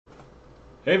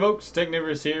Hey folks,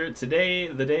 Technivorous here. Today,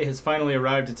 the day has finally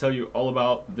arrived to tell you all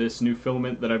about this new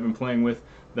filament that I've been playing with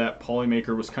that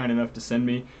PolyMaker was kind enough to send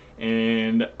me,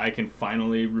 and I can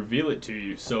finally reveal it to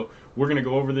you. So we're going to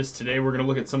go over this today. We're going to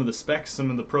look at some of the specs,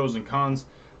 some of the pros and cons.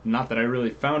 Not that I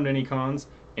really found any cons,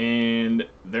 and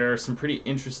there are some pretty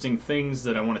interesting things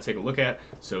that I want to take a look at.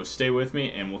 So stay with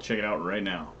me and we'll check it out right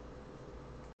now.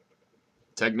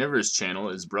 Technivorous channel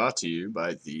is brought to you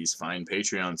by these fine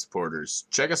Patreon supporters.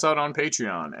 Check us out on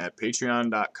Patreon at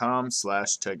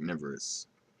patreon.com/technivorous.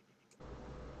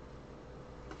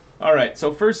 Alright,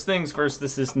 so first things first,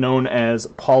 this is known as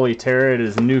PolyTerra. It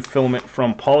is a new filament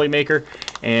from PolyMaker,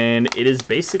 and it is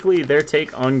basically their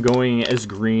take on going as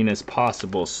green as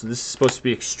possible. So this is supposed to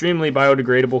be extremely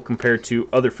biodegradable compared to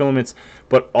other filaments,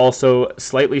 but also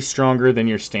slightly stronger than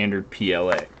your standard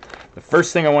PLA. The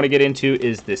first thing I want to get into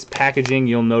is this packaging.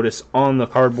 You'll notice on the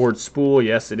cardboard spool,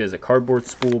 yes, it is a cardboard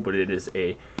spool, but it is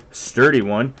a sturdy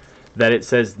one, that it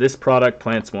says this product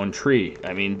plants one tree.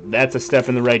 I mean, that's a step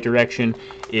in the right direction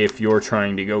if you're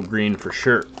trying to go green for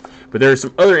sure. But there are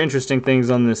some other interesting things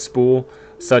on this spool,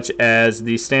 such as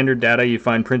the standard data you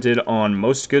find printed on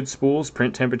most good spools,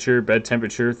 print temperature, bed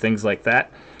temperature, things like that.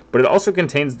 But it also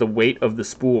contains the weight of the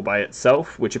spool by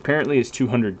itself, which apparently is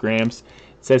 200 grams.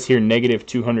 It says here negative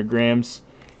 200 grams,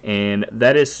 and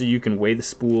that is so you can weigh the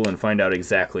spool and find out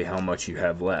exactly how much you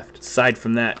have left. Aside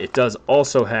from that, it does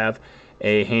also have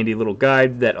a handy little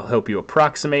guide that will help you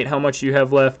approximate how much you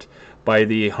have left by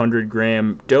the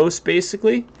 100-gram dose,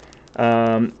 basically,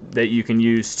 that you can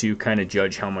use to kind of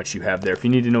judge how much you have there. If you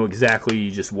need to know exactly,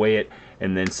 you just weigh it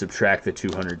and then subtract the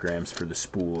 200 grams for the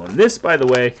spool. And this, by the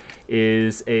way,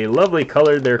 is a lovely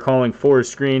color they're calling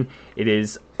forest green. It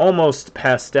is almost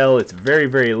pastel. It's very,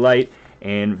 very light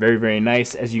and very, very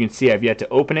nice. As you can see, I've yet to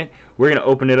open it. We're going to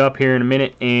open it up here in a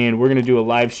minute, and we're going to do a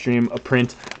live stream, a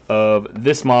print of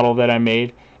this model that I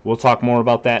made. We'll talk more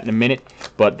about that in a minute,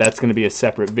 but that's going to be a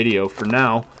separate video. For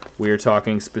now, we are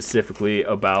talking specifically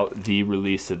about the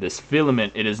release of this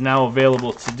filament. It is now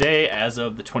available today as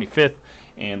of the 25th,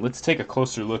 and let's take a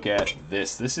closer look at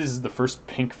this. This is the first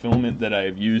pink filament that I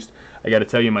have used. I got to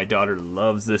tell you, my daughter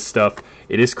loves this stuff.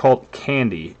 It is called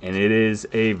Candy, and it is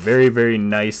a very, very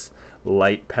nice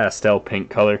light pastel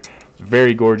pink color.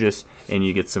 Very gorgeous, and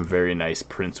you get some very nice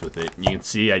prints with it. You can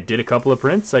see I did a couple of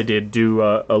prints. I did do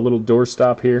a little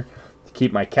doorstop here to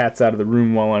keep my cats out of the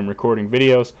room while I'm recording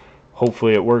videos.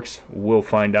 Hopefully it works. We'll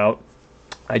find out.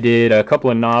 I did a couple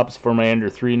of knobs for my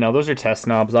Ender 3. Now those are test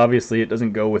knobs. Obviously it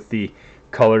doesn't go with the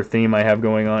color theme I have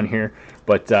going on here,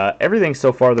 but everything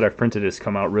so far that I've printed has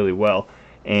come out really well.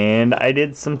 And I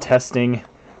did some testing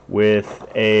with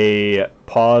a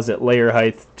pause at layer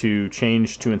height to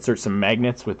insert some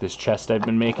magnets with this chest I've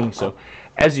been making. So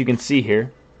as you can see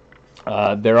here,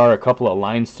 there are a couple of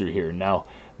lines through here. Now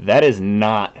that is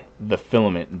not the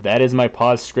filament. That is my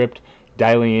pause script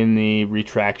dialing in the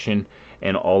retraction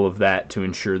and all of that to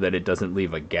ensure that it doesn't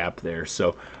leave a gap there.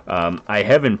 So I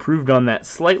have improved on that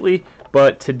slightly,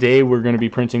 but today we're going to be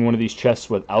printing one of these chests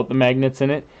without the magnets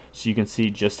in it, so you can see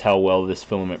just how well this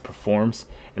filament performs.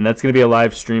 And that's going to be a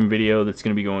live stream video that's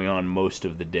going to be going on most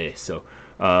of the day. So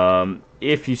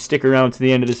if you stick around to the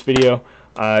end of this video,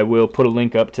 I will put a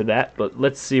link up to that. But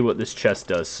let's see what this chest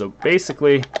does. So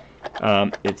basically,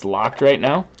 it's locked right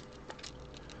now,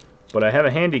 but I have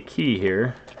a handy key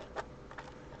here.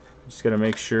 Just got to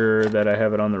make sure that I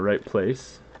have it on the right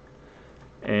place.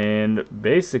 And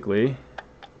basically,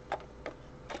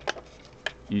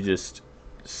 you just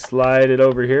slide it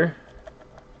over here,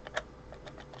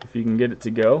 if you can get it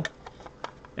to go,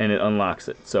 and it unlocks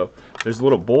it. So there's a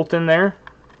little bolt in there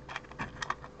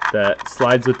that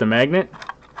slides with the magnet,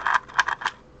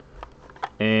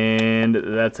 and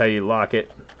that's how you lock it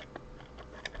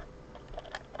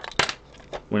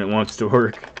when it wants to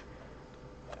work.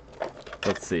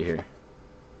 Let's see here.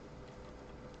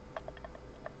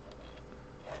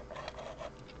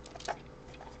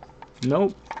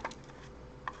 Nope.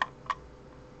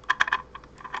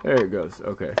 There it goes.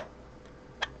 Okay.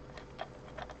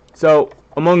 So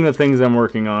among the things I'm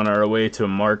working on are a way to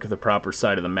mark the proper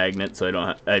side of the magnet, so I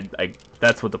don't.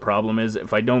 That's what the problem is.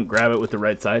 If I don't grab it with the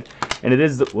right side, and it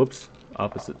is the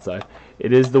opposite side.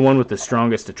 It is the one with the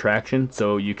strongest attraction,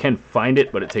 so you can find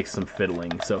it, but it takes some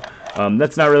fiddling. So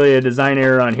that's not really a design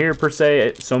error on here per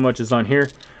se, so much as on here.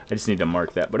 I just need to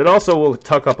mark that. But it also will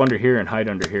tuck up under here and hide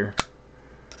under here.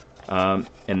 And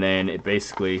then it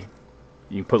basically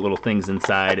you can put little things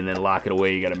inside and then lock it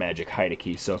away. You got a magic hide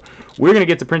key. So we're going to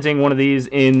get to printing one of these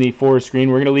in the forest green.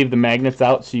 We're going to leave the magnets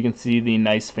out so you can see the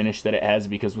nice finish that it has,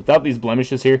 because without these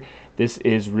blemishes here, this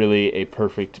is really a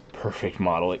perfect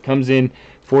model. It comes in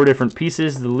 4 different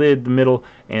pieces: the lid, the middle,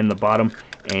 and the bottom,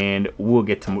 and we'll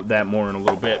get to that more in a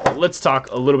little bit. But let's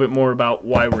talk a little bit more about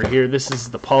why we're here. This is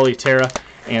the PolyTerra,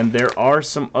 and there are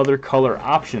some other color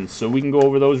options, so we can go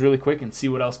over those really quick and see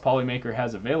what else PolyMaker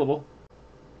has available.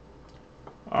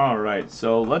 Alright,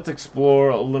 so let's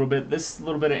explore a little bit this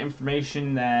little bit of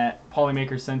information that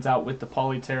PolyMaker sent out with the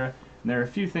PolyTerra. And there are a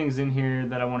few things in here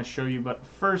that I want to show you, but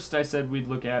first I said we'd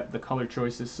look at the color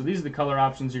choices. So these are the color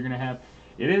options you're going to have.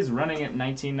 It is running at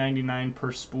 $19.99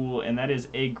 per spool, and that is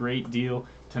a great deal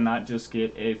to not just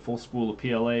get a full spool of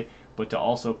PLA, but to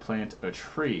also plant a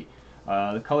tree.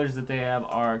 The colors that they have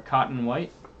are cotton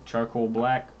white, charcoal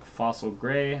black, fossil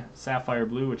gray, sapphire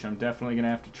blue, which I'm definitely going to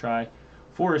have to try,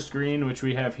 forest green, which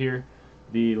we have here,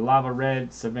 the lava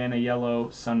red, savannah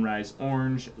yellow, sunrise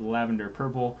orange, lavender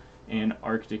purple, and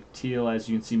arctic teal. As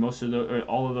you can see, most of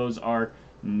all of those are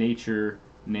nature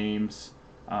names.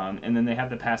 And then they have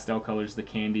the pastel colors, the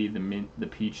candy, the mint, the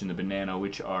peach, and the banana,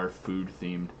 which are food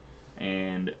themed.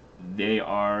 And they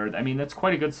are, I mean, that's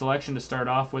quite a good selection to start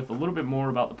off with. A little bit more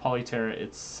about the PolyTerra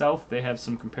itself. They have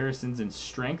some comparisons in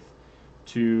strength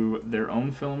to their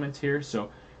own filaments here. So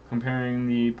comparing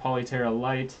the PolyTerra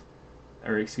Light,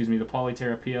 or excuse me, the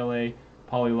PolyTerra PLA,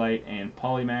 PolyLite, and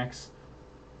PolyMax,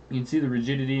 you can see the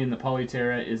rigidity in the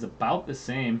PolyTerra is about the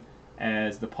same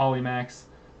as the PolyMax,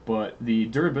 but the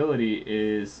durability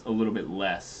is a little bit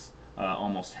less,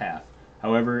 almost half.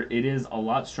 However, it is a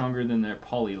lot stronger than their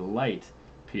PolyLite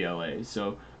PLA.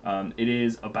 So it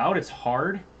is about as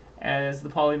hard as the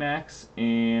PolyMax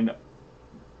and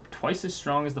twice as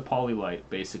strong as the PolyLite,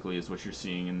 basically, is what you're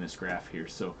seeing in this graph here.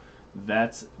 So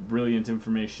that's brilliant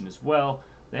information as well.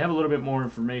 They have a little bit more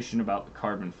information about the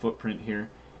carbon footprint here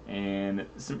and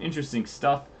some interesting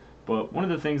stuff. But one of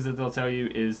the things that they'll tell you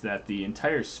is that the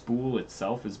entire spool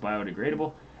itself is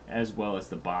biodegradable, as well as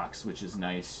the box, which is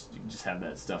nice. You can just have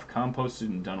that stuff composted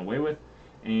and done away with.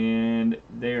 And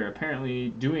they are apparently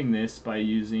doing this by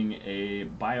using a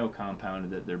bio compound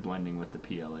that they're blending with the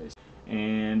PLAs.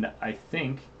 And I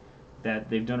think that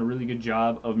they've done a really good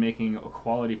job of making a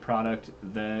quality product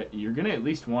that you're going to at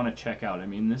least want to check out. I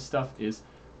mean, this stuff is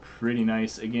pretty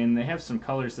nice. Again, they have some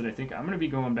colors that I think I'm going to be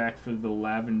going back for the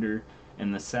lavender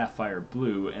and the sapphire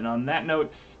blue. And on that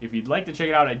note, if you'd like to check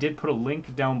it out, I did put a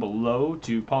link down below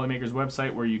to PolyMaker's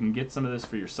website where you can get some of this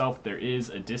for yourself. There is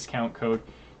a discount code.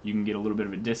 You can get a little bit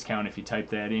of a discount if you type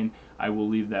that in. I will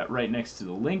leave that right next to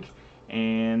the link.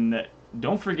 And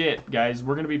don't forget, guys,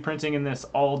 we're going to be printing in this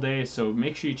all day, so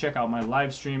make sure you check out my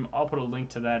live stream. I'll put a link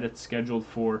to that. It's scheduled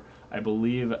for, I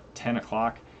believe, 10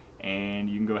 o'clock. And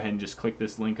you can go ahead and just click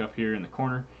this link up here in the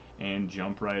corner and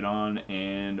jump right on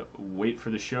and wait for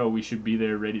the show. We should be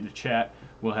there ready to chat.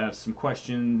 We'll have some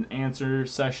question answer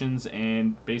sessions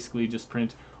and basically just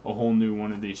print a whole new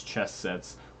one of these chest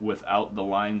sets without the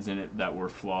lines in it that were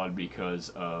flawed because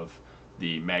of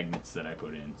the magnets that I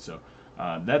put in. So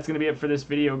that's going to be it for this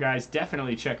video, guys.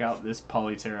 Definitely check out this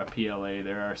PolyTerra PLA.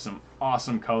 There are some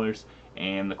awesome colors,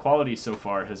 and the quality so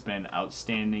far has been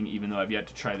outstanding, even though I've yet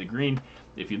to try the green.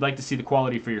 If you'd like to see the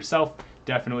quality for yourself,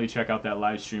 definitely check out that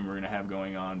live stream we're going to have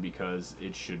going on, because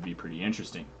it should be pretty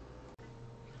interesting.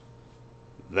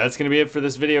 That's going to be it for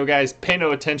this video, guys. Pay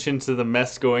no attention to the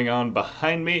mess going on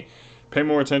behind me. Pay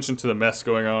more attention to the mess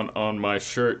going on my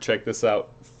shirt. Check this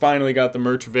out. Finally got the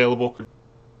merch available.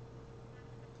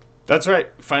 That's right,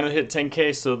 finally hit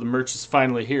 10K, so the merch is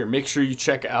finally here. Make sure you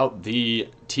check out the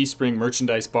Teespring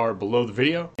merchandise bar below the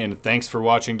video. And thanks for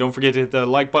watching. Don't forget to hit the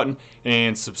like button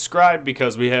and subscribe,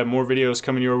 because we have more videos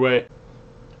coming your way.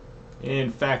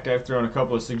 In fact, I've thrown a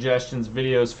couple of suggestions,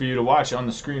 videos for you to watch on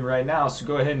the screen right now, so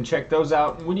go ahead and check those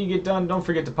out. And when you get done, don't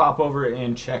forget to pop over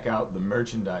and check out the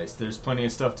merchandise. There's plenty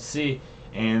of stuff to see,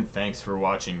 and thanks for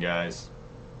watching, guys.